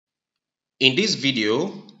In this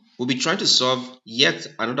video, we'll be trying to solve yet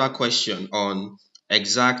another question on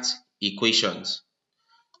exact equations.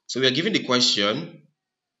 So we are given the question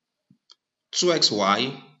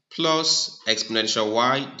 2xy plus exponential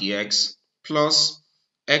y dx plus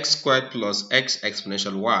x squared plus x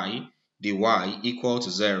exponential y dy equal to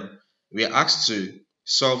 0. We are asked to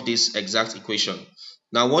solve this exact equation.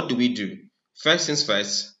 Now what do we do? First things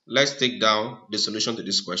first, let's take down the solution to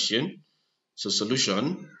this question. So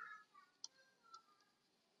solution.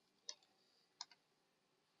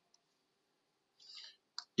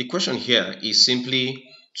 The question here is simply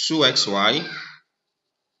 2xy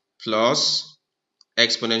plus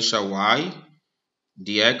exponential y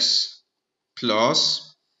dx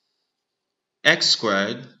plus x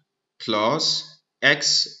squared plus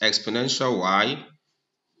x exponential y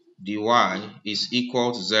dy is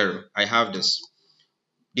equal to 0. I have this.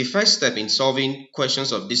 The first step in solving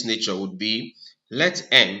questions of this nature would be let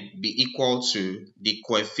m be equal to the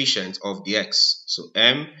coefficient of the x. So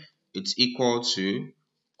m is equal to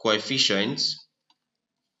coefficient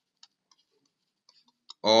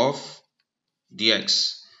of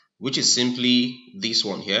dx, which is simply this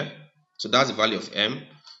one here. So that's the value of m.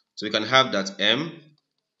 So we can have that m.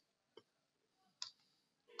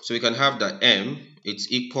 So we can have that m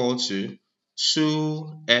it's equal to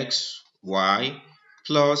 2xy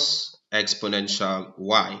plus exponential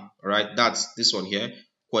y. All right, that's this one here,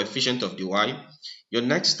 coefficient of the y. Your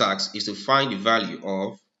next task is to find the value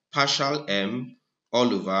of partial m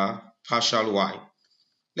all over partial y.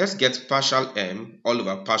 Let's get partial m all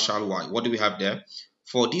over partial y. What do we have there?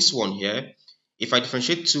 For this one here, if I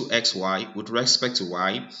differentiate 2xy with respect to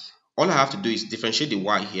y, all I have to do is differentiate the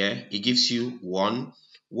y here. It gives you 1.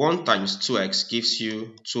 1 times 2x gives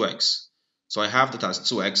you 2x. So I have that as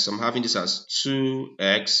 2x. So I'm having this as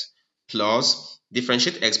 2x plus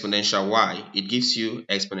differentiate exponential y. It gives you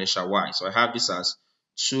exponential y. So I have this as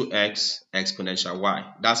 2x exponential y.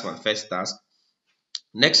 That's my first task.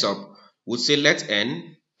 Next up, we'll say let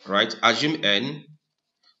n, right, assume n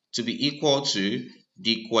to be equal to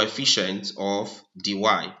the coefficient of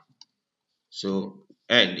dy. So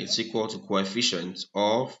n is equal to coefficient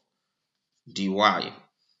of dy.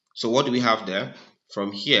 So what do we have there?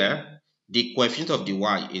 From here, the coefficient of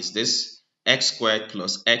dy is this x squared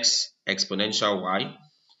plus x exponential y.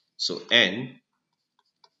 So n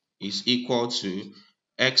is equal to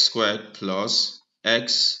x squared plus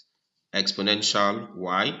x exponential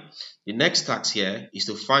y. The next task here is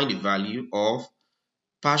to find the value of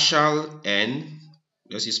partial n.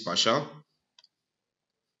 Let's use partial.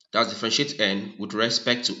 That's differentiate n with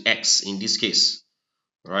respect to x in this case.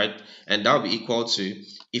 Right, and that will be equal to,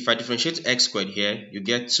 if I differentiate x squared here, you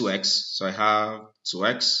get 2x. So I have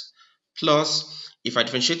 2x plus, if I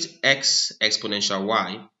differentiate x exponential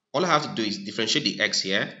y, all I have to do is differentiate the x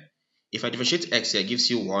here. If I differentiate x here, it gives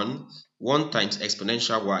you 1. 1 times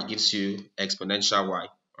exponential y gives you exponential y.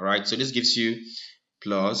 All right, so this gives you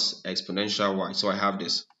plus exponential y. So I have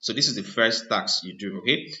this. So this is the first task you do.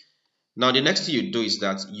 Okay, now the next thing you do is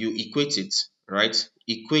that you equate it. Right,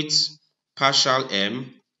 equate partial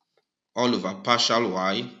m all over partial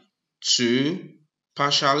y to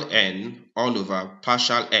partial n all over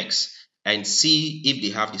partial x and see if they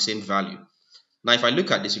have the same value. Now if I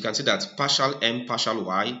look at this, you can see that partial m partial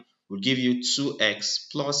y will give you 2x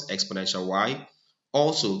plus exponential y.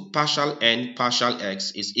 Also partial n partial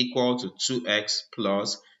x is equal to 2x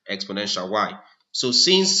plus exponential y. So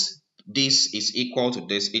since this is equal to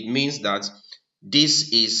this, it means that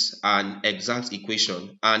this is an exact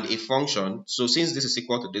equation and a function. So since this is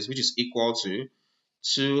equal to this, which is equal to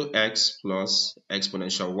 2x plus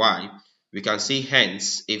exponential y, we can say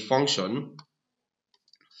hence a function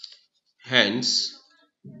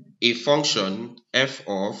f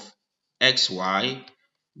of xy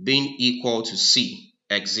being equal to c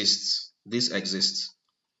exists. This exists.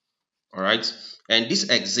 All right, and this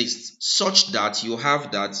exists such that you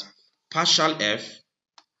have that partial f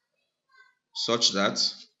such that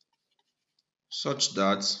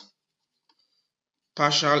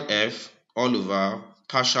partial f all over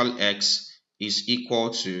partial x is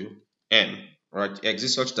equal to m. Right, it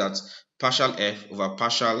exists such that partial f over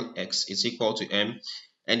partial x is equal to m.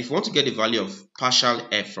 And if you want to get the value of partial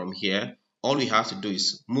f from here, all we have to do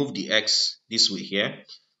is move the x this way here.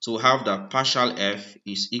 So we have that partial f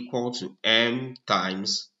is equal to m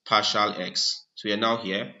times partial x. So we are now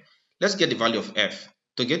here. Let's get the value of f.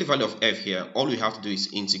 To get the value of f here, all we have to do is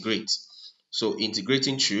integrate. So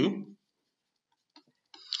integrating through,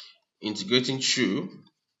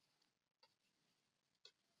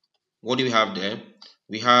 what do we have there?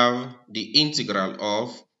 We have the integral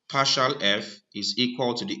of partial f is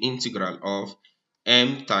equal to the integral of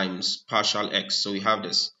m times partial x. So we have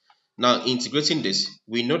this. Now integrating this,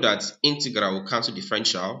 we know that integral will cancel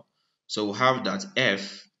differential. So we'll have that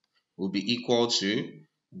f will be equal to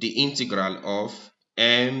the integral of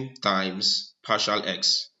m times partial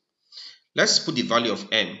x. Let's put the value of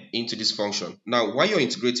m into this function. Now while you're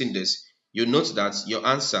integrating this, you note that your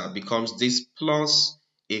answer becomes this plus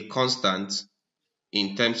a constant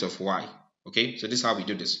in terms of y. Okay, so this is how we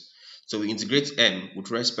do this. So we integrate m with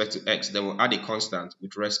respect to x, then we'll add a constant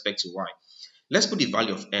with respect to y. Let's put the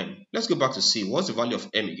value of m. Let's go back to see what's the value of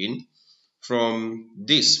m again. From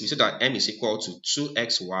this, we say that m is equal to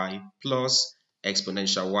 2xy plus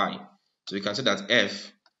exponential y. So we can say that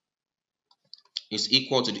f is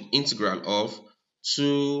equal to the integral of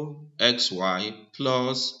 2xy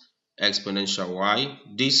plus exponential y,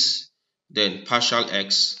 this then partial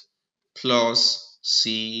x plus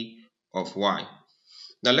c of y.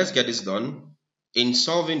 Now let's get this done. In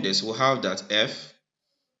solving this, we'll have that f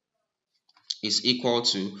is equal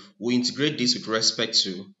to, we integrate this with respect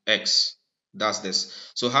to x. That's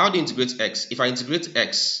this. So how do you integrate x? If you integrate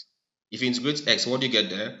x, what do you get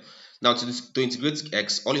there? Now to integrate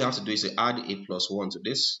x, all you have to do is to add a plus 1 to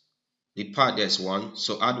this. The part there is 1,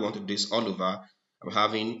 so add 1 to this all over. I'm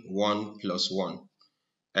having 1 plus 1.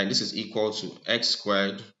 And this is equal to x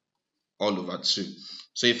squared all over 2.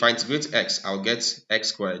 So if I integrate x, I'll get x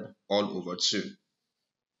squared all over 2.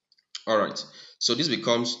 Alright, so this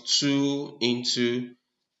becomes 2 into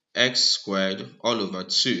x squared all over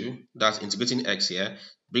 2. That's integrating x here.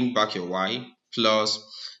 Bring back your y plus,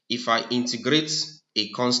 if I integrate a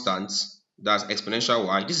constant, that's exponential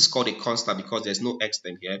y. This is called a constant because there's no x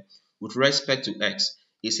term here. With respect to x,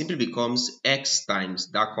 it simply becomes x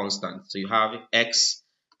times that constant. So you have x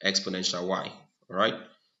exponential y. Alright,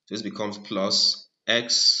 so this becomes plus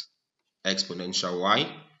x exponential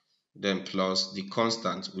y, then plus the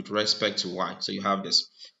constant with respect to y. So you have this.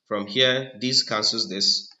 From here, this cancels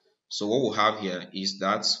this. So what we'll have here is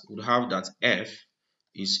that we'll have that f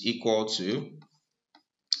is equal to,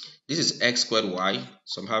 this is x squared y.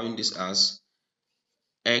 So I'm having this as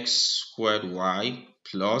x squared y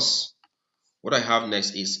plus, what I have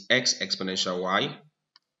next is x exponential y,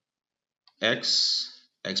 x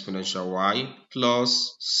exponential y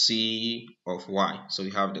plus c of y. So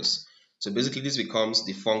we have this. So basically this becomes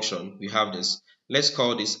the function. We have this. Let's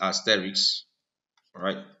call this asterisk.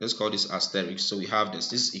 Alright, let's call this asterisk. So we have this.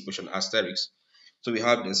 This is equation asterisk. So we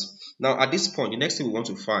have this. Now at this point, the next thing we want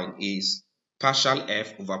to find is partial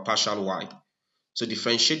f over partial y. So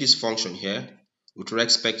differentiate this function here with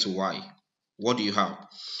respect to y. What do you have?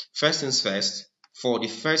 First things first, for the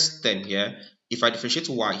first term here, if I differentiate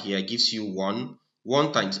y here, it gives you 1.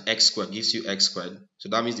 1 times x squared gives you x squared. So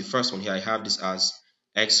that means the first one here, I have this as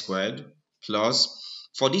x squared plus,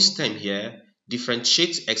 for this term here,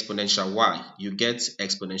 differentiate exponential y, you get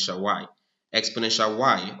exponential y. Exponential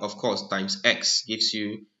y, of course, times x gives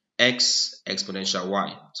you x exponential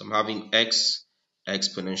y. So I'm having x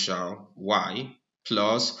exponential y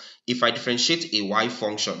plus, if I differentiate a y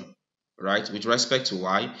function, right, with respect to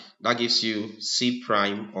y, that gives you c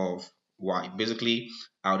prime of y. Basically,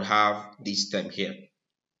 I would have this term here.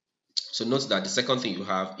 So note that the second thing you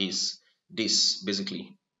have is this,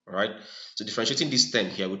 basically. Alright, so differentiating this term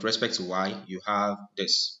here with respect to y, you have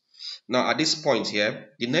this. Now at this point here,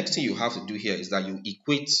 the next thing you have to do here is that you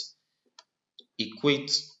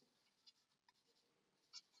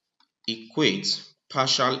equate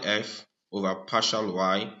partial f over partial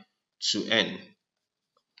y to n.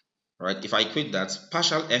 Right, if I equate that,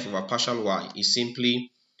 partial f over partial y is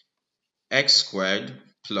simply x squared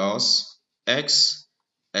plus x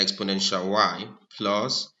exponential y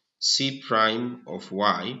plus c prime of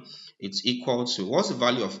y. It's equal to, what's the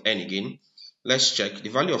value of n again? Let's check. The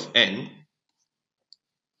value of n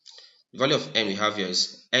we have here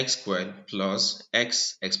is x squared plus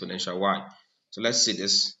x exponential y. So let's see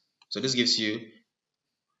this. So this gives you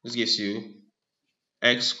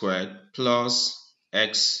x squared plus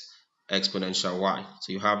x exponential y.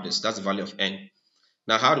 So you have this. That's the value of n.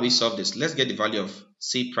 Now how do we solve this? Let's get the value of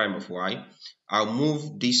c prime of y. I'll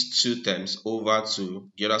move these two terms over to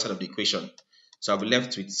the other side of the equation. So I'll be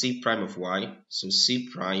left with c prime of y. So c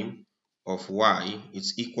prime of y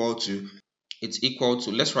is equal to,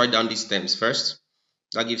 let's write down these terms first.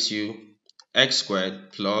 That gives you x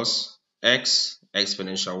squared plus x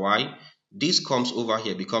exponential y. This comes over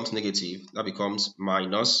here, becomes negative. That becomes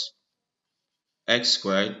minus x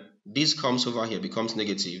squared. This comes over here, becomes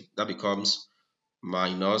negative. That becomes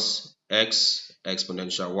minus x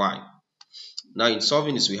exponential y. Now in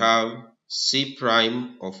solving this, we have c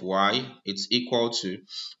prime of y, it's equal to,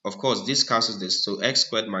 of course this cancels this, so x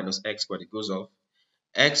squared minus x squared, it goes off,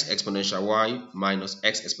 x exponential y minus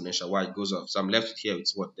x exponential y goes off. So I'm left here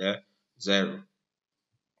with what there? 0.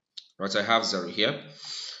 Right, I have 0 here.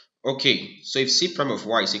 Okay, so if c prime of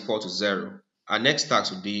y is equal to 0, our next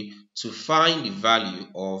task would be to find the value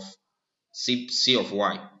of c of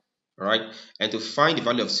y. Alright, and to find the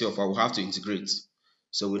value of c of y, we'll have to integrate.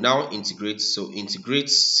 So we now integrate. So integrate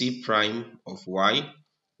c prime of y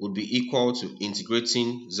would be equal to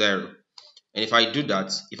integrating 0. And if I do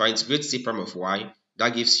that, if I integrate c prime of y,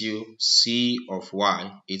 that gives you c of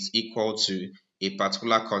y is equal to a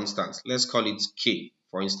particular constant. Let's call it k,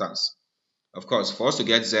 for instance. Of course, for us to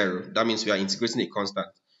get 0, that means we are integrating a constant.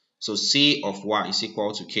 So c of y is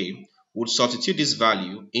equal to k. We'll substitute this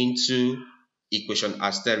value into equation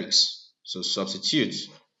asterisk. So substitute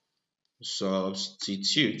c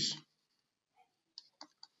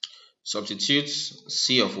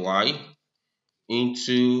of y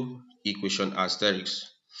into equation asterisk.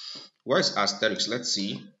 What is asterisk? Let's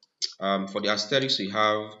see. For the asterisk we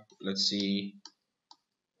have, let's see,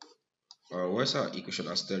 where's our equation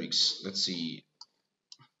asterisk? Let's see.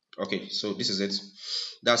 Okay, so this is it.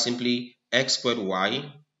 That's simply x squared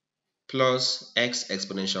y plus x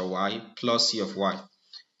exponential y plus c of y.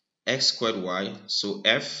 X squared y, so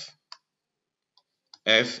f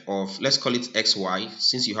of, let's call it xy,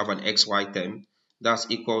 since you have an xy term, that's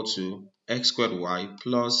equal to x squared y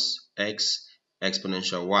plus x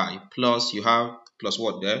exponential y plus, you have plus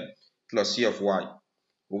what there? Plus c of y.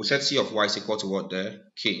 We said c of y is equal to what there?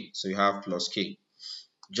 K. So you have plus k.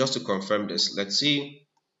 Just to confirm this, let's see,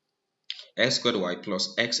 x squared y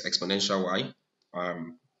plus x exponential y,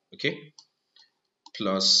 okay,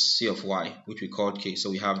 plus c of y, which we called k. So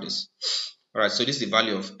we have this. All right, so this is the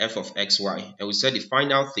value of f of xy, and we said the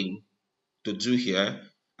final thing to do here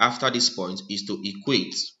after this point is to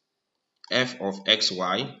equate f of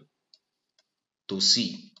xy to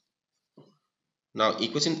c. Now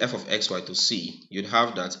equating f of xy to c, you'd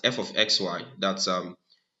have that f of xy, that's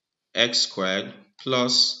x squared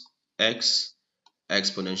plus x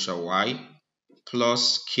exponential y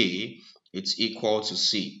plus k, it's equal to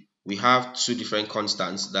c. We have two different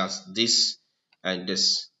constants, that's this and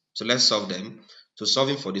this. So let's solve them. So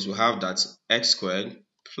solving for this, we have that x squared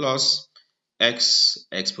plus x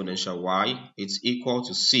exponential y, it's equal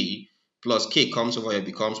to c, plus k comes over here,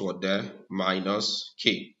 becomes what there? Minus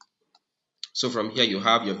k. So from here you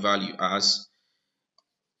have your value as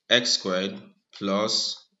x squared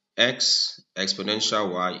plus x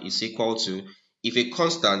exponential y is equal to, if a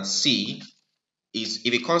constant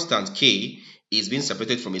k is being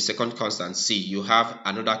separated from a second constant c, you have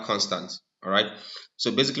another constant. All right,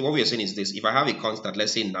 so basically what we are saying is this: if I have a constant,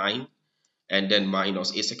 let's say 9, and then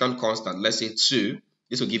minus a second constant, let's say 2,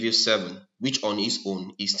 this will give you 7, which on its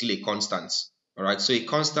own is still a constant. All right, so a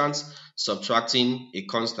constant subtracting a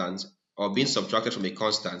constant, or being subtracted from a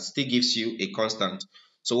constant, still gives you a constant.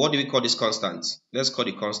 So what do we call this constant? Let's call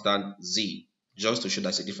the constant z, just to show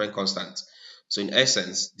that's a different constant. So in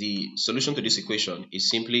essence, the solution to this equation is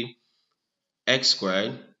simply x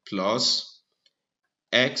squared plus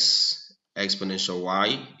x exponential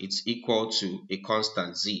y, it's equal to a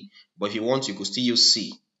constant z. But if you want, you could still use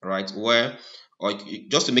c, right? Where, or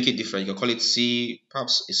just to make it different, you can call it c,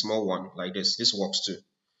 perhaps a small one like this. This works too.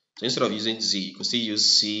 So instead of using z, you could still use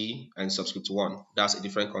c and subscript 1. That's a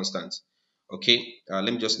different constant. Okay, let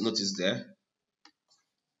me just notice there.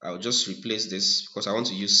 I'll just replace this because I want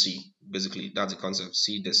to use c. Basically, that's the concept.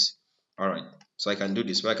 C this. All right. So I can do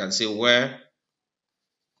this where I can say where,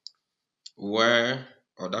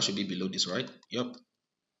 or that should be below this, right? Yep.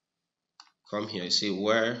 Come here, say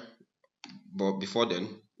where, but before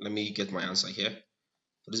then, let me get my answer here.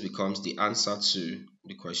 So this becomes the answer to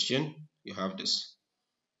the question. You have this.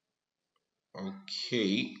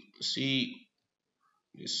 Okay, see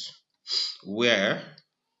this, where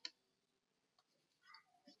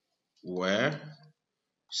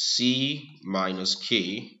c minus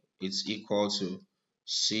k is equal to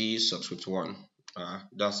c subscript 1.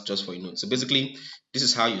 That's just for you note. So basically, this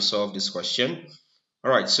is how you solve this question.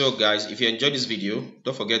 All right, so guys, if you enjoyed this video,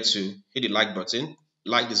 don't forget to hit the like button,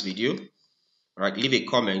 like this video. All right, leave a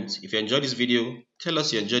comment. If you enjoyed this video, tell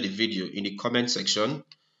us you enjoyed the video in the comment section.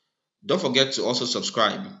 Don't forget to also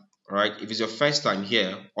subscribe. All right, if it's your first time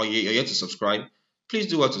here or you're yet to subscribe, please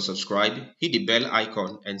do what to subscribe, hit the bell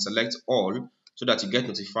icon and select all so that you get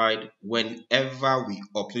notified whenever we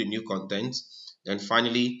upload new content. And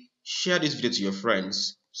finally, share this video to your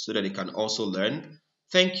friends so that they can also learn.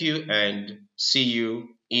 Thank you and see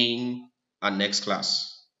you in our next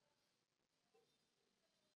class.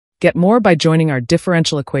 Get more by joining our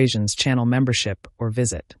Differential Equations channel membership or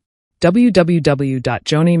visit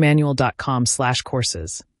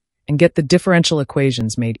www.jonimanual.com/courses. and get the Differential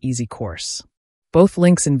Equations Made Easy course. Both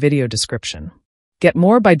links in video description. Get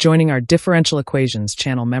more by joining our Differential Equations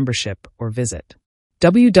channel membership or visit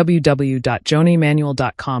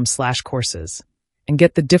www.joniemanual.com/courses and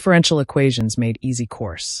get the Differential Equations Made Easy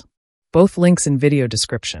course. Both links in video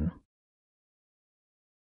description.